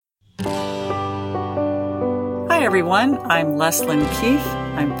Hi, everyone. I'm Leslyn Keith.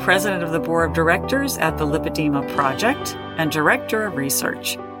 I'm president of the board of directors at the Lipedema Project and director of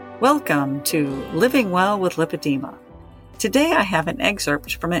research. Welcome to Living Well with Lipedema. Today, I have an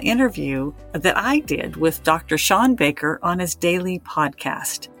excerpt from an interview that I did with Dr. Shawn Baker on his daily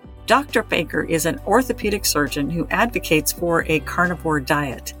podcast. Dr. Baker is an orthopedic surgeon who advocates for a carnivore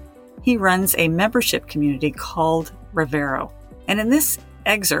diet. He runs a membership community called Revero. And in this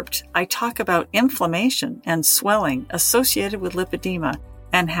excerpt, I talk about inflammation and swelling associated with lipedema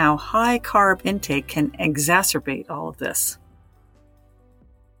and how high carb intake can exacerbate all of this.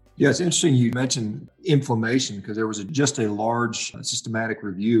 Yeah, it's interesting you mentioned inflammation because there was just a large systematic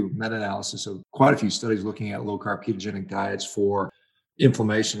review, meta-analysis of quite a few studies looking at low-carb ketogenic diets for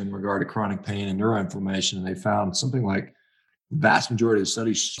inflammation in regard to chronic pain and neuroinflammation. And they found something like the vast majority of the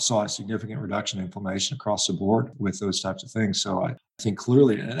studies saw a significant reduction in inflammation across the board with those types of things. So I think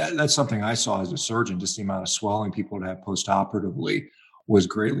clearly, and that's something I saw as a surgeon, just the amount of swelling people would have post-operatively was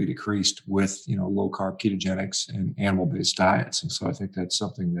greatly decreased with, low-carb ketogenics and animal-based diets. And so I think that's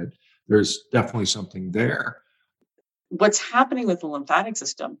something that there's definitely something there. What's happening with the lymphatic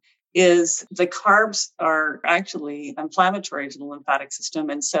system is the carbs are actually inflammatory to the lymphatic system.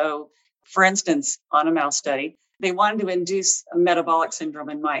 And so, for instance, on a mouse study, they wanted to induce a metabolic syndrome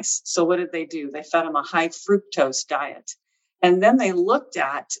in mice. So what did they do? They fed them a high fructose diet. And then they looked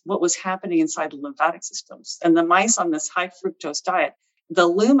at what was happening inside the lymphatic systems. And the mice on this high fructose diet, the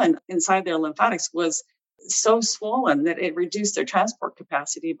lumen inside their lymphatics was so swollen that it reduced their transport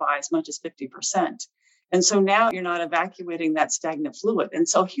capacity by as much as 50%. And so now you're not evacuating that stagnant fluid. And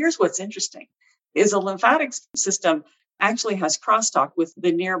so here's what's interesting is the lymphatic system actually has crosstalk with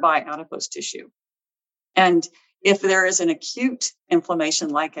the nearby adipose tissue. And if there is an acute inflammation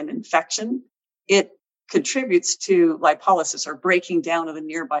like an infection, it contributes to lipolysis or breaking down of the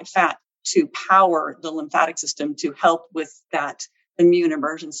nearby fat to power the lymphatic system to help with that immune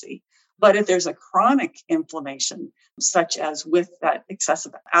emergency. But if there's a chronic inflammation, such as with that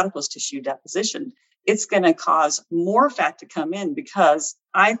excessive adipose tissue deposition, it's going to cause more fat to come in because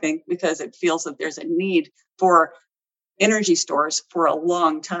it feels that there's a need for energy stores for a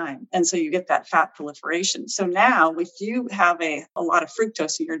long time. And so you get that fat proliferation. So now if you have a lot of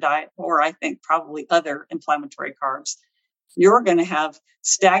fructose in your diet, or I think probably other inflammatory carbs, you're going to have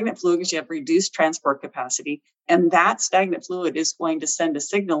stagnant fluid because you have reduced transport capacity. And that stagnant fluid is going to send a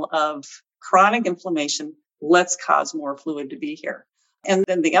signal of chronic inflammation. Let's cause more fluid to be here. And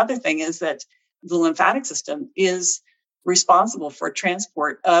then the other thing is that the lymphatic system is responsible for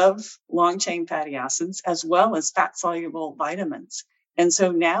transport of long-chain fatty acids as well as fat-soluble vitamins. And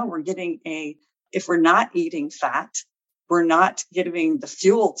so now we're getting if we're not eating fat, we're not giving the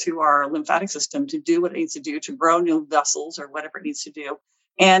fuel to our lymphatic system to do what it needs to do to grow new vessels or whatever it needs to do.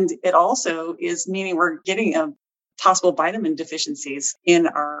 And it also is meaning we're getting possible vitamin deficiencies in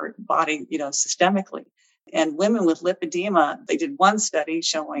our body, systemically. And women with lipedema, they did one study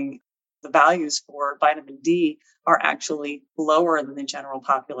showing the values for vitamin D are actually lower than the general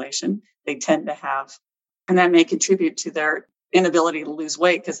population. They tend to have, and that may contribute to their inability to lose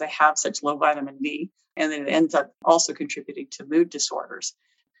weight because they have such low vitamin D. And then it ends up also contributing to mood disorders.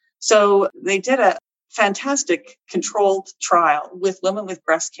 So they did a fantastic controlled trial with women with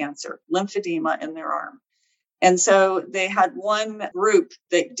breast cancer, lymphedema in their arm. And so they had one group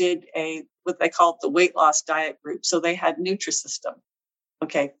that did what they called the weight loss diet group. So they had Nutrisystem,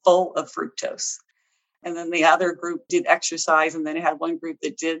 full of fructose. And then the other group did exercise. And then they had one group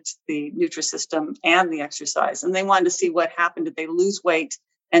that did the Nutrisystem and the exercise. And they wanted to see what happened. Did they lose weight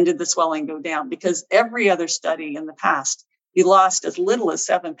and did the swelling go down? Because every other study in the past, you lost as little as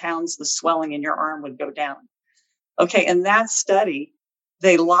 7 pounds, the swelling in your arm would go down. In that study,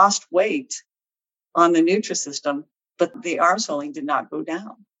 they lost weight on the Nutrisystem, but the arm swelling did not go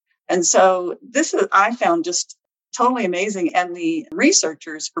down. And so I found just totally amazing. And the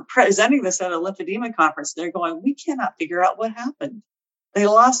researchers were presenting this at a lymphedema conference. They're going, we cannot figure out what happened. They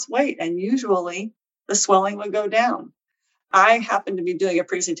lost weight and usually the swelling would go down. I happened to be doing a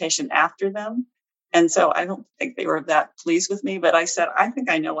presentation after them. And so I don't think they were that pleased with me, but I said, I think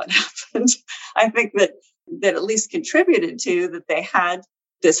I know what happened. I think that at least contributed to that they had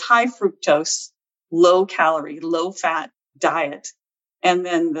this high fructose, low calorie, low fat diet. And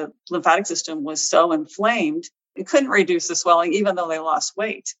then the lymphatic system was so inflamed, it couldn't reduce the swelling, even though they lost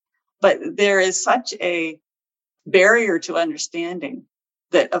weight. But there is such a barrier to understanding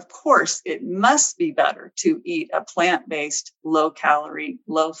that, of course, it must be better to eat a plant-based, low-calorie,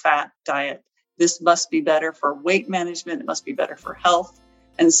 low-fat diet. This must be better for weight management. It must be better for health.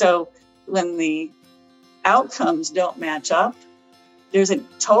 And so when the outcomes don't match up, there's a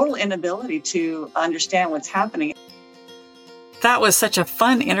total inability to understand what's happening. That was such a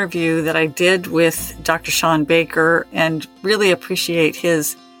fun interview that I did with Dr. Shawn Baker, and really appreciate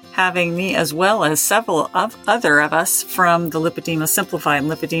his having me, as well as several other of us from the Lipedema Simplified and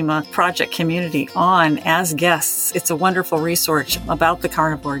Lipedema Project community, on as guests. It's a wonderful resource about the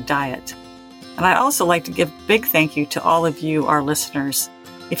carnivore diet. And I'd also like to give a big thank you to all of you, our listeners.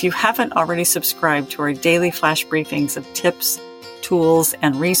 If you haven't already subscribed to our daily flash briefings of tips, tools,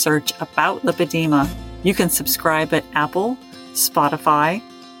 and research about lipedema, you can subscribe at Apple, Spotify,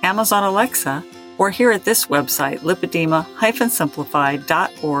 Amazon Alexa, or here at this website,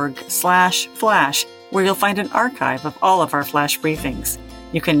 lipedema-simplified.org/flash, where you'll find an archive of all of our flash briefings.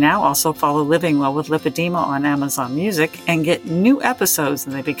 You can now also follow Living Well with Lipedema on Amazon Music and get new episodes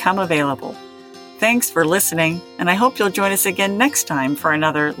when they become available. Thanks for listening, and I hope you'll join us again next time for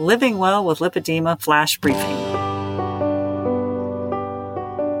another Living Well with Lipedema flash briefing.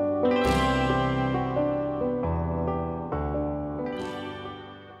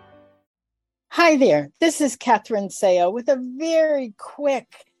 Hi there, this is Catherine Sayo with a very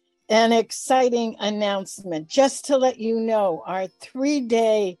quick and exciting announcement. Just to let you know, our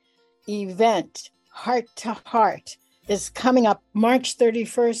 3-day event, Heart to Heart, is coming up March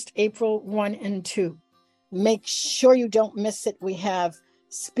 31st, April 1 and 2. Make sure you don't miss it. We have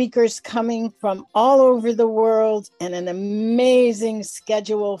speakers coming from all over the world and an amazing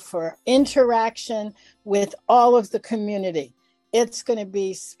schedule for interaction with all of the community. It's going to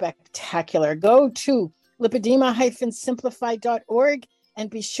be spectacular. Go to lipedema-simplified.org and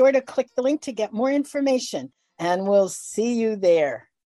be sure to click the link to get more information. And we'll see you there.